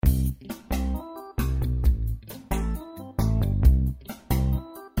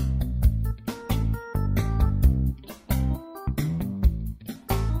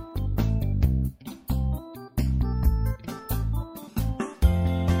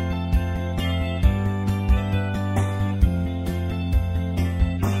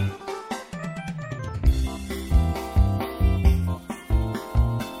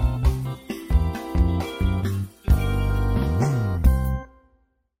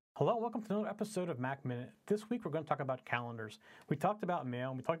Hello, welcome to another episode of Mac Minute. This week we're going to talk about calendars. We talked about mail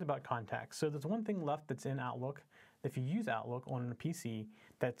and we talked about contacts. So there's one thing left that's in Outlook, if you use Outlook on a PC,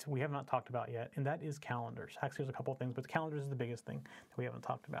 that we have not talked about yet, and that is calendars. Actually, there's a couple of things, but calendars is the biggest thing that we haven't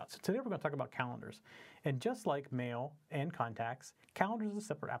talked about. So today we're going to talk about calendars. And just like mail and contacts, calendars is a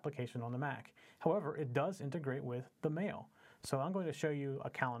separate application on the Mac. However, it does integrate with the mail. So I'm going to show you a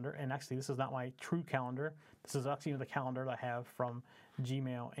calendar, and actually this is not my true calendar. This is actually the calendar that I have from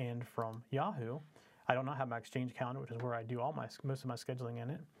Gmail and from Yahoo. I do not have my Exchange calendar, which is where I do most of my scheduling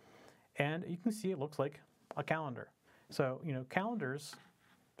in it. And you can see it looks like a calendar. So, calendars,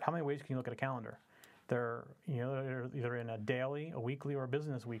 how many ways can you look at a calendar? They're either in a daily, a weekly, or a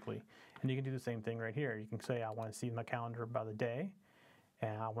business weekly. And you can do the same thing right here. You can say, I want to see my calendar by the day,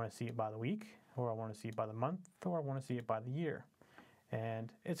 and I want to see it by the week, or I want to see it by the month, or I want to see it by the year.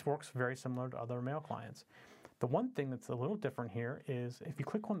 And it works very similar to other mail clients. The one thing that's a little different here is if you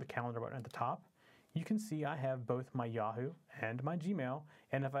click on the calendar button at the top, you can see I have both my Yahoo and my Gmail.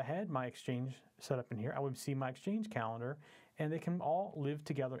 And if I had my Exchange set up in here, I would see my Exchange calendar, and they can all live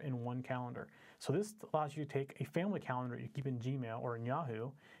together in one calendar. So this allows you to take a family calendar you keep in Gmail or in Yahoo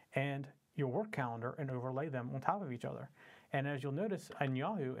and your work calendar and overlay them on top of each other. And as you'll notice in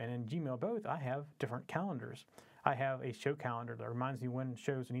Yahoo and in Gmail both, I have different calendars. I have a show calendar that reminds me when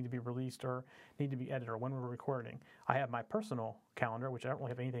shows need to be released or need to be edited or when we're recording. I have my personal calendar, which I don't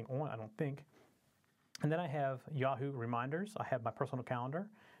really have anything on, I don't think. And then I have Yahoo reminders. I have my personal calendar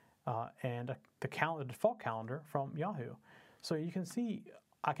and the default calendar from Yahoo. So you can see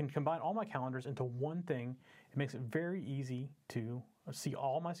I can combine all my calendars into one thing. It makes it very easy to see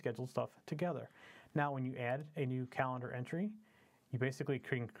all my scheduled stuff together. Now, when you add a new calendar entry, you basically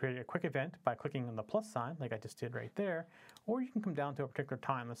can create a quick event by clicking on the plus sign, like I just did right there, or you can come down to a particular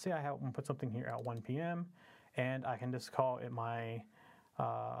time. Let's say I want to put something here at 1 p.m., and I can just call it my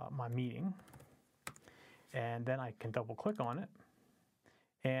meeting, and then I can double click on it,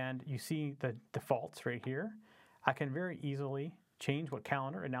 and you see the defaults right here. I can very easily change what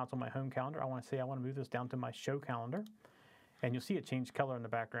calendar, and now it's on my home calendar. I want to move this down to my show calendar, and you'll see it change color in the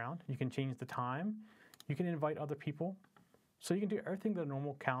background. You can change the time. You can invite other people. So you can do everything that a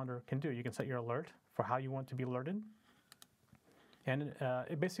normal calendar can do. You can set your alert for how you want to be alerted. And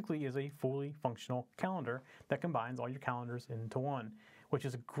it basically is a fully functional calendar that combines all your calendars into one, which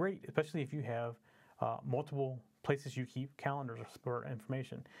is great, especially if you have multiple places you keep calendars or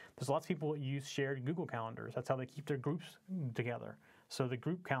information. There's lots of people that use shared Google calendars. That's how they keep their groups together. So the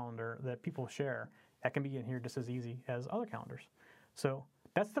group calendar that people share, that can be in here just as easy as other calendars. So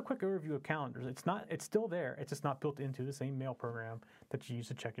that's the quick overview of calendars. It's still there. It's just not built into the same mail program that you use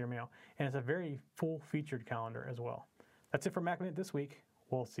to check your mail. And it's a very full-featured calendar as well. That's it for Mac Minute this week.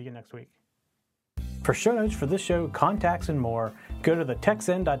 We'll see you next week. For show notes for this show, contacts, and more, go to the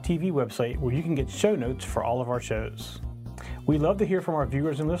techzen.tv website where you can get show notes for all of our shows. We love to hear from our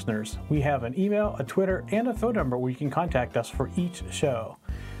viewers and listeners. We have an email, a Twitter, and a phone number where you can contact us for each show.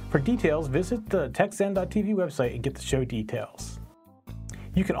 For details, visit the techzen.tv website and get the show details.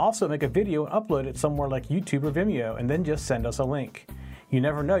 You can also make a video and upload it somewhere like YouTube or Vimeo and then just send us a link. You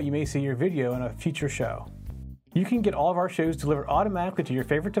never know, you may see your video in a future show. You can get all of our shows delivered automatically to your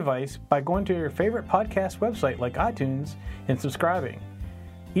favorite device by going to your favorite podcast website like iTunes and subscribing.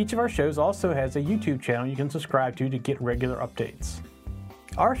 Each of our shows also has a YouTube channel you can subscribe to get regular updates.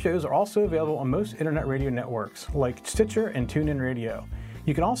 Our shows are also available on most internet radio networks like Stitcher and TuneIn Radio.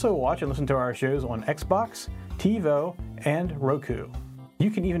 You can also watch and listen to our shows on Xbox, TiVo, and Roku. You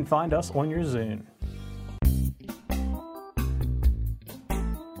can even find us on your Zune.